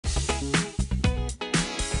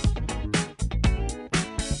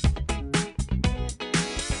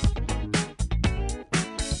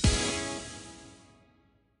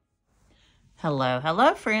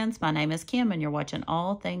Hello friends. My name is Kim and you're watching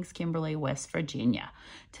All Things Kimberly, West Virginia.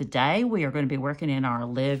 Today we are going to be working in our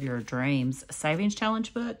Live Your Dreams Savings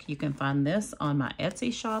Challenge book. You can find this on my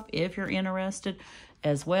Etsy shop if you're interested,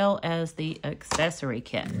 as well as the accessory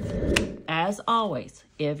kit. As always,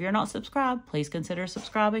 if you're not subscribed, please consider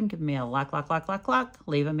subscribing. Give me a like,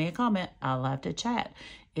 leaving me a comment. I love to chat.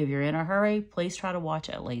 If you're in a hurry, please try to watch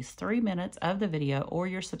at least 3 minutes of the video or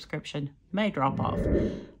your subscription may drop off.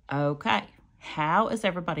 Okay. How has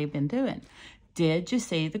everybody been doing? Did you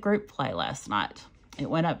see the group play last night? It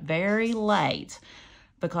went up very late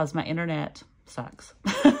because my internet sucks.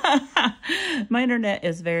 My internet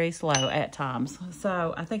is very slow at times.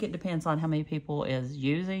 So I think it depends on how many people is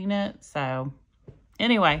using it. So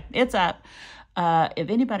anyway, it's up.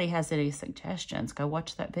 If anybody has any suggestions, go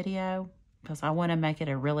watch that video because I want to make it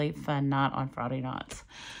a really fun night on Friday nights.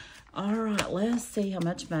 All right, let's see how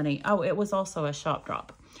much money. Oh, it was also a shop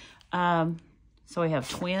drop. So we have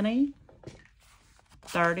 20,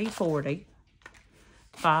 30, 40,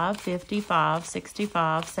 5, 55,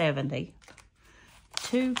 65, 70,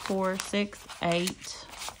 2, 4, 6, 8,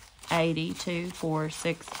 80, 2, 4,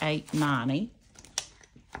 6, 8, 90,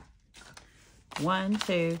 1,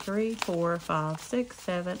 2, 3, 4, 5, 6,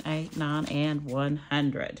 7, 8, 9, and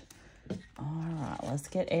 100. All right, let's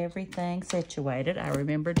get everything situated. I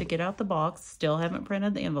remembered to get out the box. Still haven't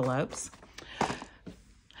printed the envelopes.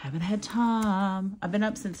 Haven't had time. I've been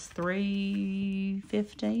up since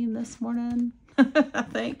 3:15 this morning. I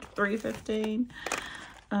think 3:15.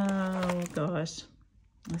 Oh gosh.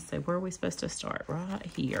 Let's see, where are we supposed to start? Right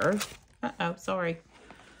here. Uh-oh, sorry.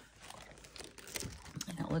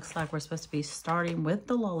 And it looks like we're supposed to be starting with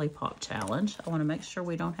the lollipop challenge. I want to make sure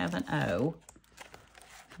we don't have an O.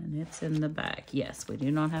 And it's in the back. Yes, we do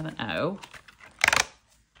not have an O.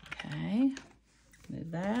 Okay. Move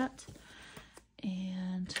that.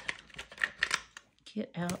 And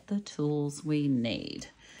get out the tools we need.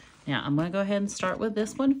 Now, I'm going to go ahead and start with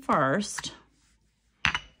this one first.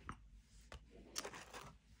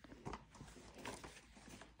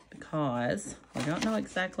 Because we don't know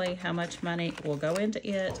exactly how much money will go into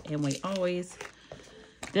it. And we always,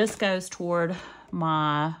 this goes toward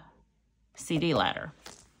my CD ladder.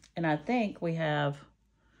 And I think we have,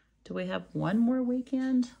 do we have one more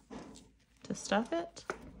weekend to stuff it?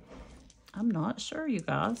 I'm not sure, you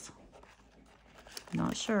guys.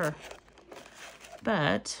 Not sure.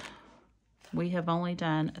 But we have only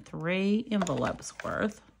done 3 envelopes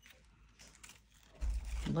worth.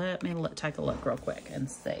 Let me take a look real quick and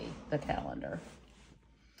see the calendar.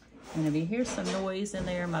 And if you hear some noise in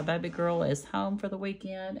there, my baby girl is home for the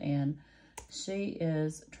weekend and she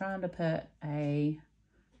is trying to put a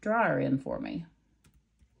dryer in for me.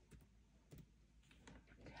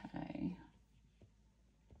 Okay.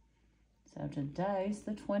 So today's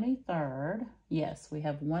the 23rd. Yes, we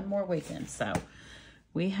have one more weekend. So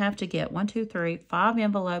we have to get 1, 2, 3, 5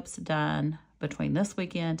 envelopes done between this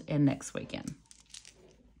weekend and next weekend.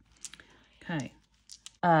 Okay.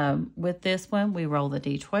 With this one, we roll the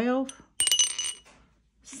D12.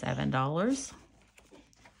 $7.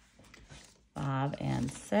 5 and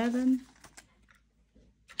 7.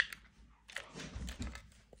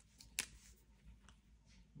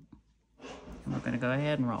 And we're going to go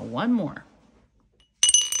ahead and roll one more.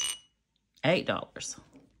 $8. So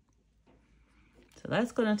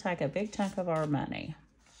that's going to take a big chunk of our money.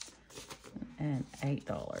 And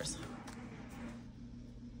 $8.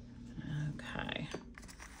 Okay.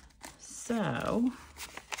 So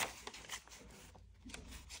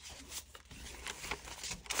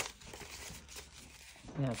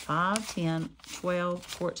we have 5, 10, 12,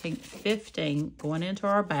 14, 15 going into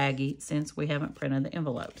our baggie since we haven't printed the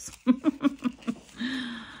envelopes.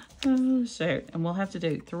 Oh, shoot. And we'll have to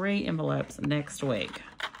do 3 envelopes next week.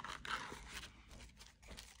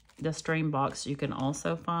 The stream box you can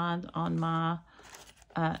also find on my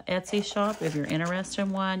Etsy shop. If you're interested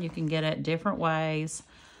in one, you can get it different ways.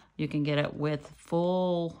 You can get it with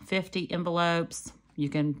full 50 envelopes. You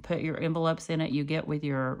can put your envelopes in it you get with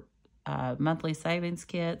your monthly savings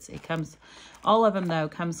kits. It comes, all of them though,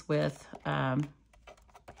 comes with,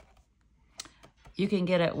 you can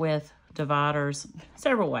get it with dividers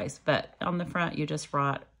several ways, but on the front you just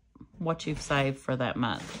write what you've saved for that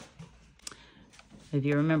month. If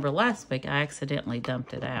you remember last week, I accidentally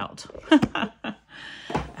dumped it out.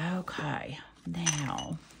 Okay,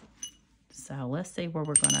 now, so let's see where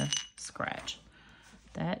we're going to scratch.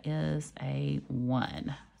 That is a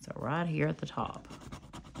 1. So right here at the top.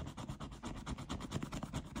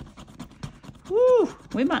 Woo,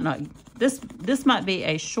 we might not, this might be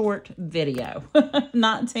a short video.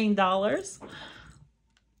 $19.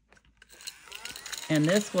 And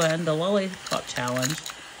this one, the Lollipop Challenge,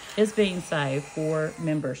 is being saved for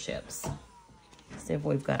memberships. Let's see if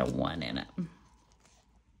we've got a 1 in it.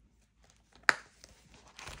 I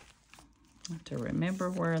have to remember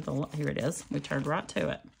where the, here it is. We turned right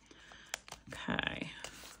to it. Okay.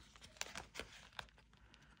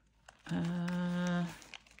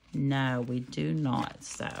 No, we do not.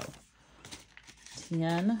 So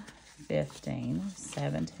 10, 15,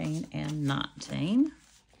 17, and 19.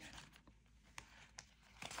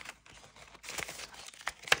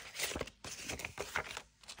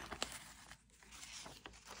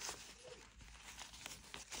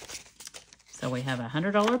 So we have a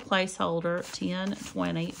 $100 placeholder, 10,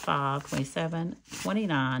 20, 5, 27,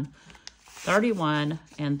 29, 31,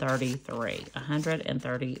 and 33.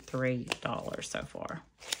 $133 so far.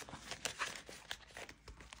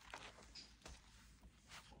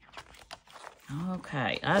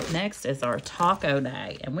 Okay, up next is our taco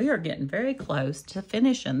day, and we are getting very close to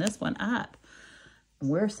finishing this one up.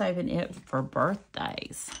 We're saving it for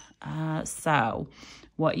birthdays. So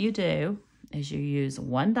what you do is you use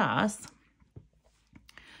 1 dice,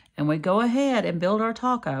 and we go ahead and build our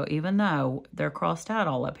taco, even though they're crossed out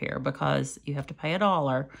all up here because you have to pay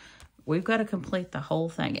 $1. We've got to complete the whole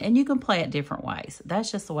thing, and you can play it different ways.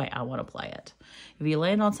 That's just the way I want to play it. If you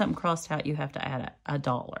land on something crossed out, you have to add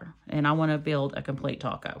 $1, and I want to build a complete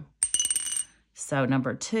taco. So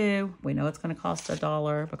number 2, we know it's going to cost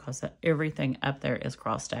 $1 because everything up there is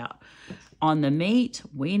crossed out. On the meat,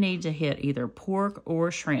 we need to hit either pork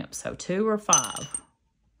or shrimp, so 2 or 5.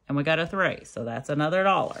 And we got a 3, so that's another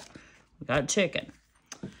 $1. We got chicken.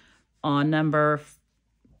 On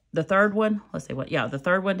the third one, let's see what, yeah, the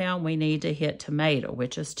third one down, we need to hit tomato,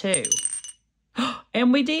 which is 2.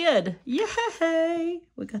 And we did. Yay!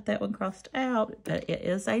 We got that one crossed out, but it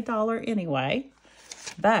is $1 anyway.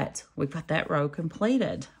 But we got that row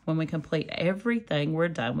completed. When we complete everything, we're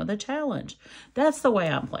done with the challenge. That's the way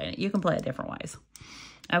I'm playing it. You can play it different ways.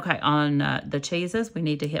 Okay, on the cheeses, we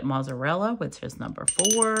need to hit mozzarella, which is number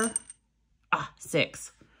 4.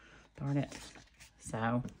 6. Darn it.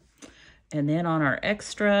 So, and then on our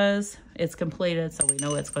extras, it's completed, so we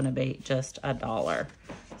know it's going to be just $1.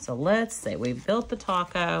 So let's see. We've built the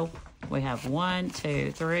taco. We have 1,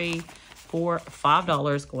 2, 3, 4,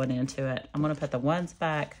 $5 going into it. I'm going to put the ones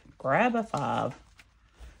back, grab a 5.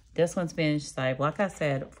 This one's being saved, like I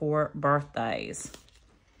said, for birthdays.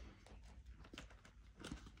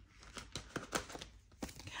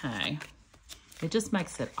 Okay. It just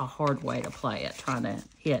makes it a hard way to play it, trying to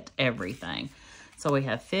hit everything. So we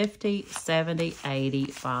have 50, 70,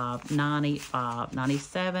 85, 95,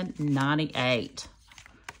 97, 98.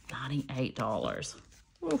 $98.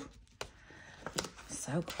 Woo.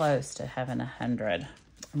 So close to having 100.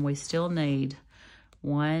 And we still need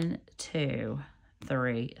 1, 2,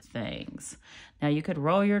 3 things. Now you could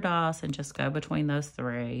roll your dice and just go between those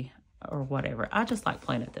 3 or whatever. I just like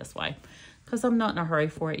playing it this way because I'm not in a hurry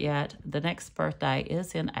for it yet. The next birthday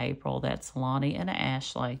is in April. That's Lonnie and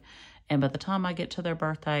Ashley. And by the time I get to their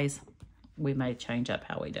birthdays, we may change up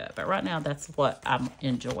how we do it. But right now, that's what I'm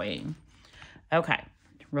enjoying. Okay,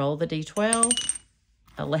 roll the D12.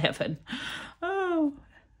 11. Oh,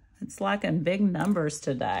 it's like in big numbers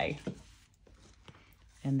today.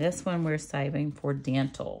 And this one we're saving for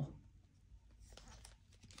dental.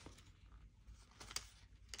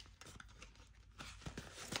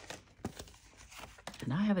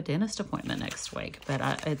 And I have a dentist appointment next week, but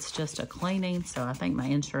it's just a cleaning, so I think my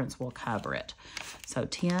insurance will cover it. So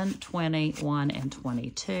 10, 21, and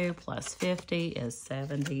 22 plus 50 is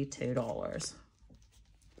 $72.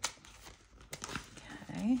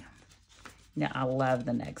 Okay. Now, I love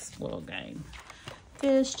the next little game.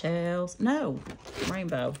 Fish tails. No,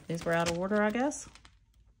 rainbow. These were out of order, I guess.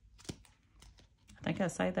 I think I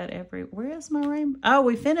say that every... Where is my rainbow? Oh,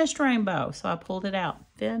 we finished rainbow, so I pulled it out.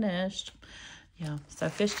 Finished. Yeah, so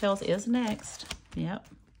fishtails is next. Yep.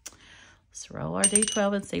 Let's roll our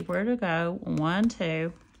D12 and see where to go. 1,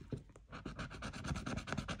 2.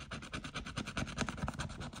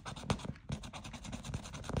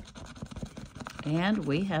 And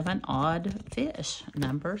we have an odd fish,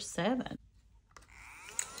 number 7.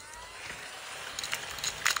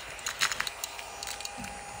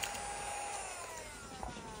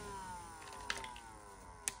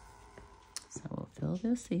 So we'll fill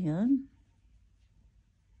this in.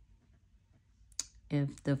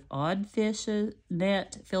 If the odd fish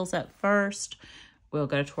net fills up first, we'll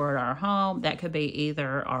go toward our home. That could be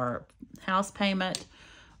either our house payment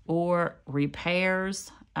or repairs.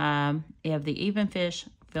 If the even fish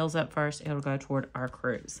fills up first, it'll go toward our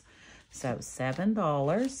cruise. So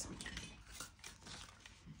 $7.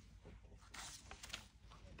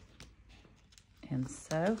 And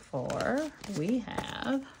so far, we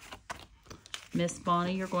have, Miss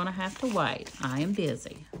Bonnie, you're going to have to wait. I am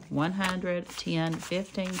busy. 100, 10,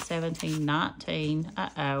 15, 17, 19,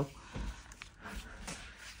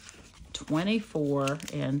 24,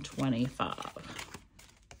 and 25.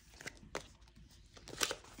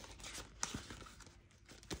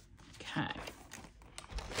 Okay.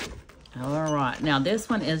 All right. Now, this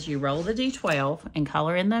one is you roll the D12 and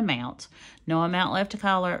color in the amount. No amount left to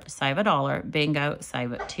color, save $1. Bingo,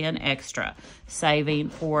 save 10 extra. Saving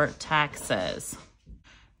for taxes.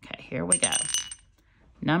 Okay, here we go.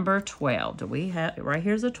 Number 12. Do we have, right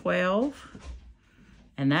here's a 12.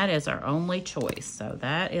 And that is our only choice. So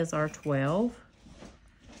that is our 12.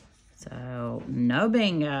 So no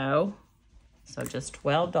bingo. So just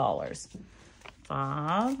 $12.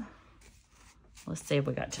 5. Let's see if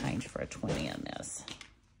we got change for a 20 in this.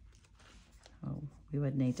 Oh, we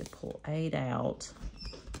would need to pull 8 out.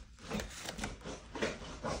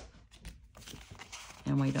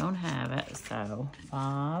 And we don't have it, so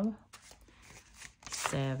 5,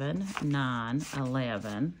 7, 9,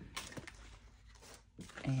 11,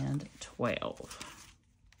 and 12.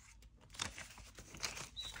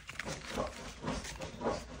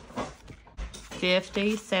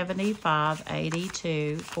 $50, $75,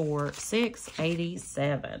 $82, $46,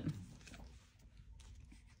 $87.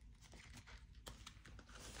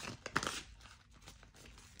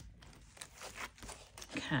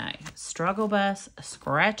 Okay, struggle bus,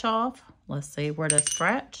 scratch off. Let's see where to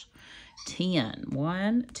scratch. 10.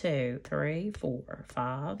 1, 2, 3, 4,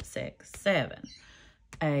 5, 6, 7,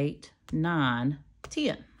 8, 9,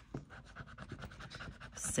 10.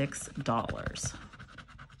 $6.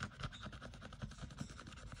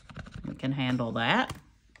 We can handle that.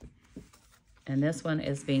 And this one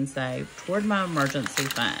is being saved toward my emergency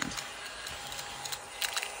fund.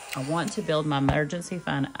 I want to build my emergency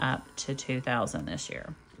fund up to $2,000 this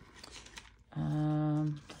year.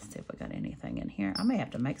 Let's see if we got anything in here. I may have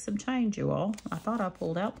to make some change, you all. I thought I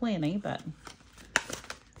pulled out plenty, but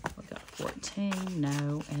we got 14,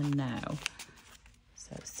 no, and no.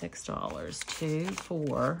 So $6, 2,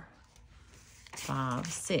 4, 5,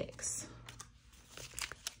 6.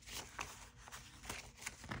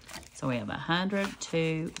 So we have 100,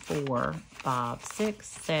 2, 4, 5, 6,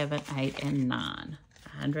 7, 8, and 9.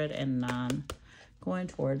 109 going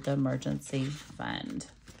toward the emergency fund.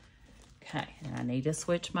 Okay, and I need to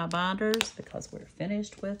switch my binders because we're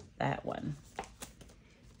finished with that one.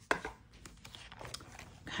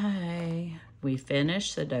 Okay, we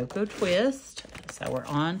finished Sudoku twist, so we're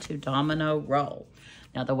on to domino roll.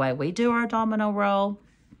 Now the way we do our domino roll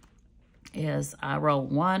is I roll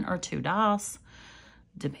 1 or 2 dice,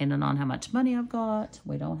 depending on how much money I've got.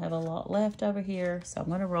 We don't have a lot left over here, so I'm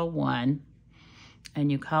going to roll 1,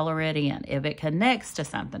 and you color it in. If it connects to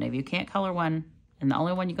something, if you can't color one, and the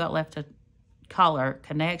only one you got left to color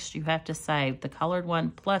connects, you have to save the colored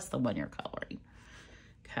one plus the one you're coloring.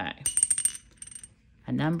 Okay.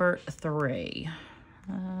 A number 3.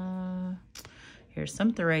 Here's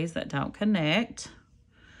some 3s that don't connect.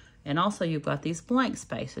 And also you've got these blank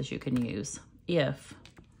spaces you can use if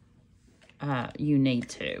you need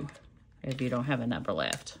to. If you don't have a number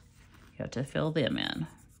left, you have to fill them in.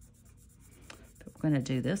 But we're going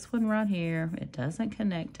to do this one right here. It doesn't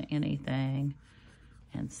connect to anything.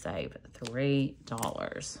 And save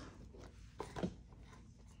 $3.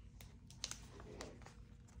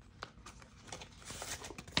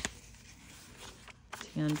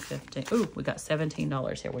 10, 15. Ooh, we got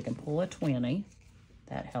 $17 here. We can pull a 20.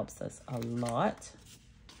 That helps us a lot.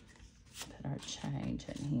 Put our change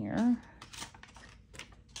in here.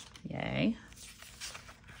 Yay.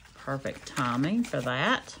 Perfect timing for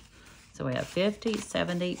that. So we have 50,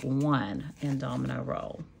 71 in domino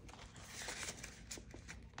roll.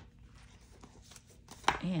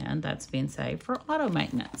 And that's being saved for auto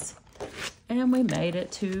maintenance. And we made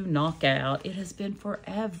it to knockout. It has been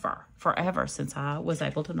forever since I was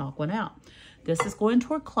able to knock one out. This is going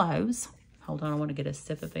toward close. Hold on, I want to get a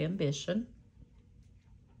sip of ambition.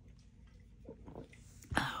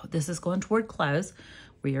 Oh, this is going toward close.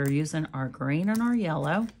 We are using our green and our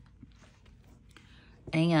yellow.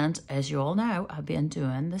 And as you all know, I've been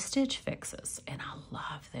doing the stitch fixes, and I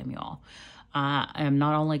love them, y'all. I am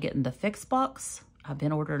not only getting the fix box, I've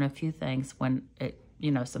been ordering a few things when it,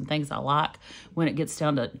 you know, some things I like. When it gets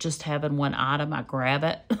down to just having one item, I grab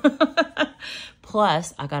it.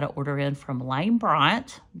 Plus, I got an order in from Lane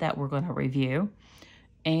Bryant that we're going to review,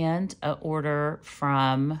 and an order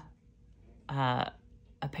from a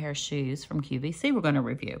pair of shoes from QVC we're going to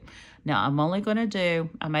review. Now, I'm only going to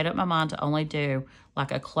do, I made up my mind to only do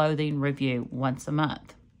like a clothing review once a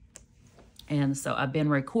month. And so I've been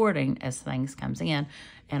recording as things comes in,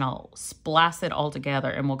 and I'll splice it all together,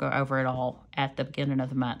 and we'll go over it all at the beginning of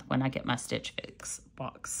the month when I get my Stitch Fix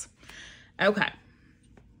box. Okay,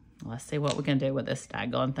 let's see what we can do with this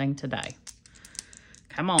daggone thing today.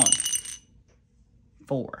 Come on.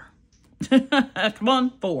 4. Come on,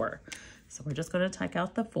 4. So we're just going to take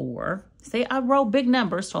out the 4. See, I roll big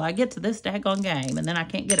numbers till I get to this daggone game, and then I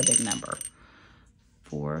can't get a big number.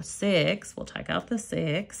 4, 6. We'll take out the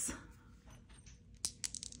 6.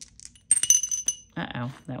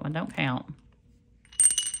 Uh-oh, that one don't count.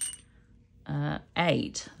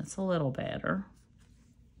 8. That's a little better.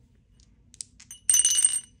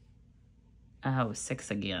 Oh,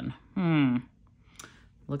 6 again.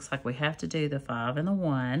 Looks like we have to do the 5 and the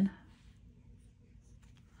 1.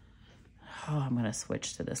 Oh, I'm going to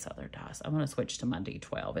switch to this other dice. I'm going to switch to my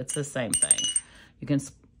D12. It's the same thing. You can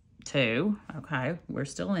 2. Okay, we're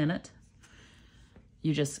still in it.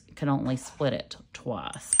 You just can only split it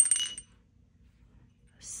twice.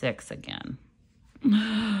 6 again.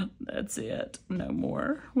 That's it. No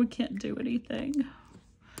more. We can't do anything.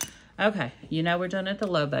 Okay, you know we're doing it the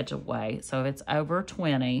low budget way. So if it's over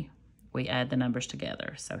 20, we add the numbers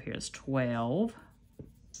together. So here's 12,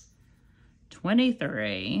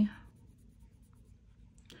 23,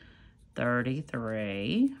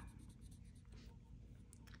 33,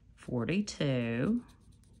 42,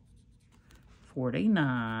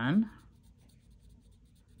 49,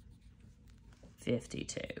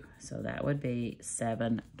 52. So that would be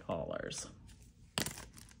 $7.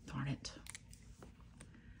 Darn it.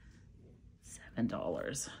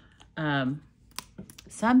 $7.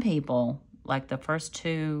 Some people, like the first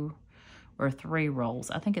 2 or 3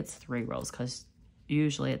 rolls, I think it's 3 rolls because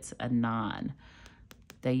usually it's a 9.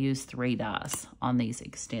 They use 3 dice on these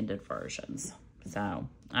extended versions. So,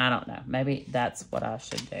 I don't know. Maybe that's what I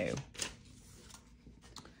should do.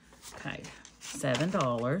 Okay,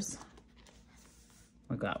 $7.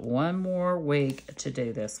 We've got one more week to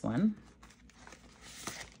do this one.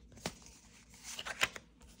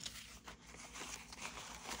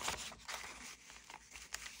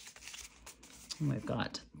 We've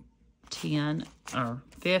got 10 or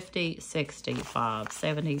 50, 65,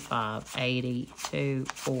 75, 80, 2,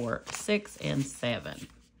 4, 6, and 7.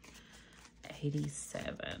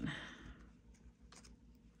 87.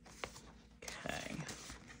 Okay.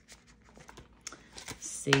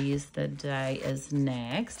 Seize the Day is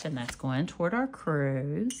next, and that's going toward our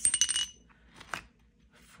cruise.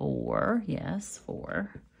 4, yes, 4.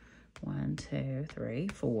 1, 2, 3,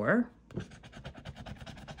 4.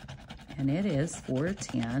 And it is for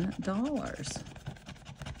 $10.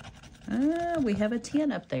 We have a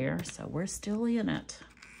 10 up there, so we're still in it.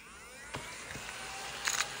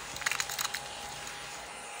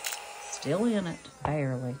 Still in it,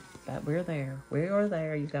 barely, but we're there. We are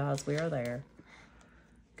there, you guys, we are there.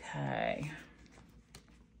 Okay.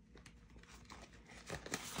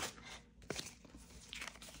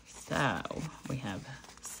 So, we have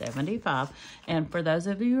 75. And for those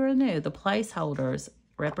of you who are new, the placeholders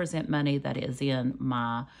represent money that is in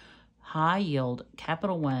my high yield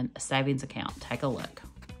Capital One savings account. Take a look.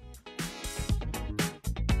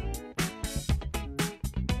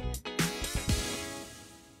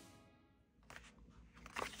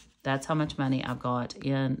 That's how much money I've got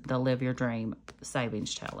in the Live Your Dream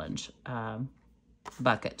Savings Challenge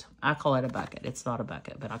bucket. I call it a bucket. It's not a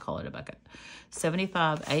bucket, but I call it a bucket.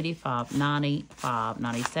 75, 85, 95,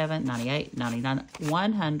 97, 98, 99,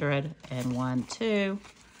 100, and 1, 2,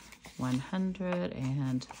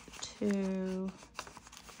 102.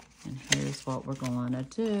 And here's what we're going to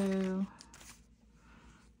do.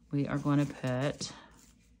 We are going to put,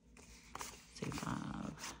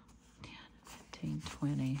 5, 10, 15,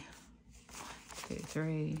 20, 2,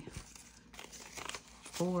 3,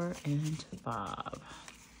 4, and 5.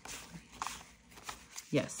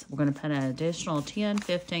 Yes, we're going to put an additional 10,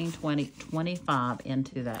 15, 20, 25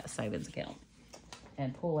 into that savings account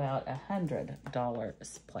and pull out $100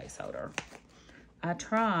 placeholder. I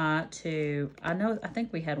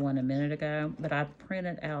think we had one a minute ago, but I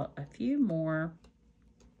printed out a few more.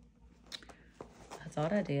 I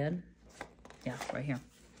thought I did. Yeah, right here.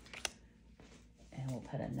 And we'll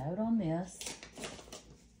put a note on this.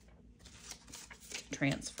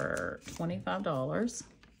 Transfer $25.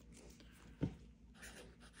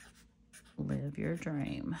 Live your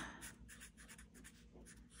dream.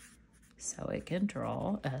 So it can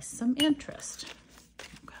draw us some interest.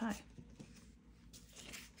 Okay.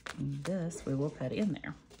 And this we will put in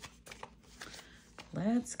there.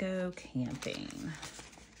 Let's go camping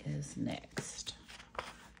is next.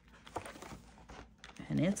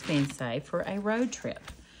 And it's being saved for a road trip.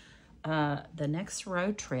 the next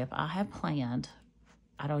road trip I have planned,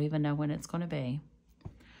 I don't even know when it's going to be,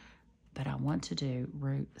 but I want to do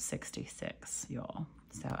Route 66, y'all.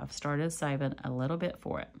 So I've started saving a little bit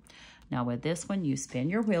for it. Now with this one, you spin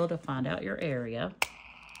your wheel to find out your area.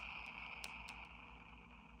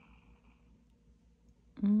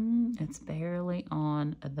 It's barely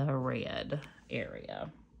on the red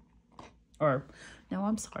area. Or, no,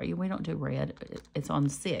 I'm sorry, we don't do red. It's on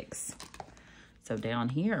 6. So down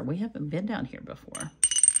here, we haven't been down here before.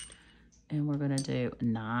 And we're going to do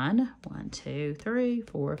 9. 1, 2, 3,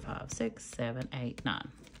 4, 5, 6, 7, 8, 9.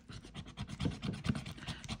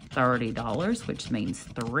 $30, which means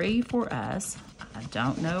 3 for us. I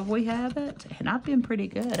don't know if we have it. And I've been pretty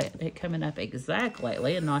good at it coming up exact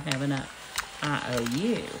lately and not having a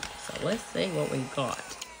IOU. So let's see what we've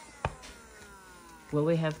got. Well,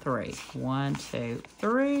 we have 3. 1, 2,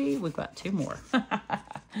 3. We've got 2 more.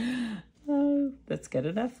 Oh, that's good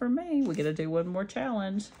enough for me. We're going to do one more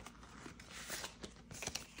challenge.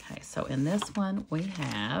 Okay, so in this one, we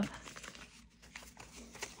have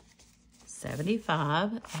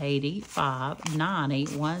 75, 85, 90,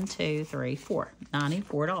 1, 2, 3, 4.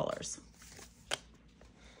 $94.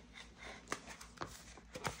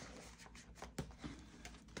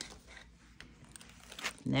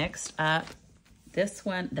 Next up, this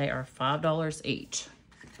one, they are $5 each.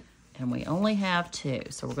 And we only have 2.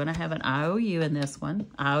 So we're going to have an IOU in this one.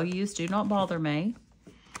 IOUs do not bother me.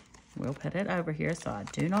 We'll put it over here so I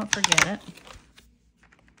do not forget it.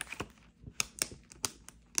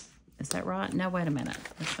 Is that right? No, wait a minute.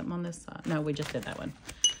 There's something on this side. No, we just did that one.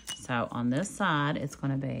 So on this side, it's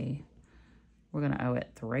going to be, we're going to owe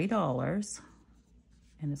it $3.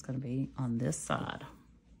 And it's going to be on this side.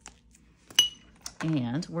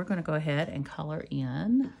 And we're going to go ahead and color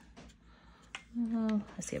in.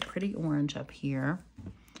 I see a pretty orange up here.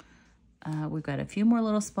 We've got a few more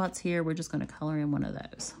little spots here. We're just going to color in one of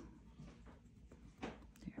those. There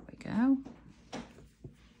we go.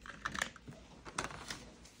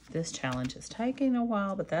 This challenge is taking a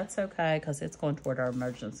while, but that's okay because it's going toward our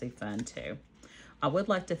emergency fund too. I would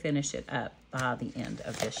like to finish it up by the end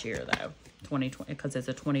of this year though, 2020, because it's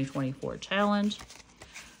a 2024 challenge.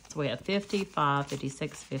 So we have 55,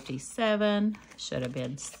 56, 57. Should have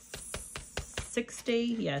been 60.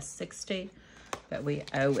 Yes, 60. But we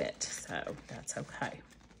owe it, so that's okay.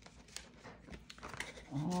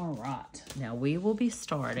 All right. Now we will be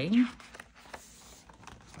starting.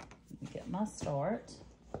 Let me get my start.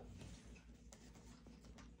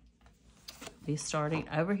 Be starting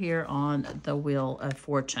over here on the Wheel of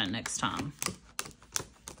Fortune next time.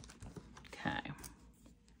 Okay.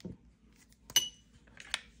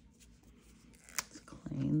 Let's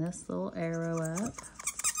clean this little arrow up.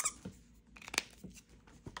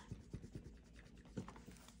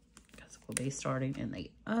 Because we'll be starting in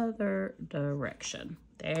the other direction.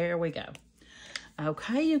 There we go.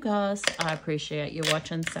 Okay, you guys, I appreciate you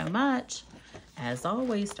watching so much. As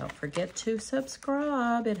always, don't forget to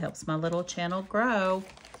subscribe. It helps my little channel grow.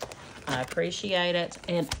 I appreciate it.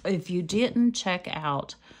 And if you didn't check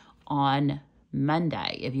out on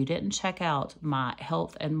Monday, if you didn't check out my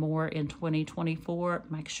Health and More in 2024,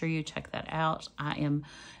 make sure you check that out. I am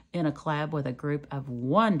in a collab with a group of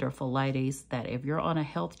wonderful ladies that if you're on a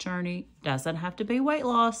health journey, doesn't have to be weight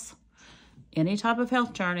loss, any type of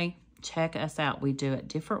health journey, check us out. We do it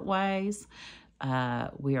different ways.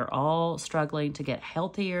 We are all struggling to get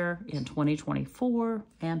healthier in 2024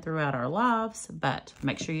 and throughout our lives, but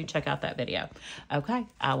make sure you check out that video. Okay,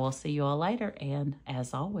 I will see you all later, and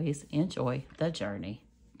as always, enjoy the journey.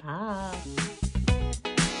 Bye.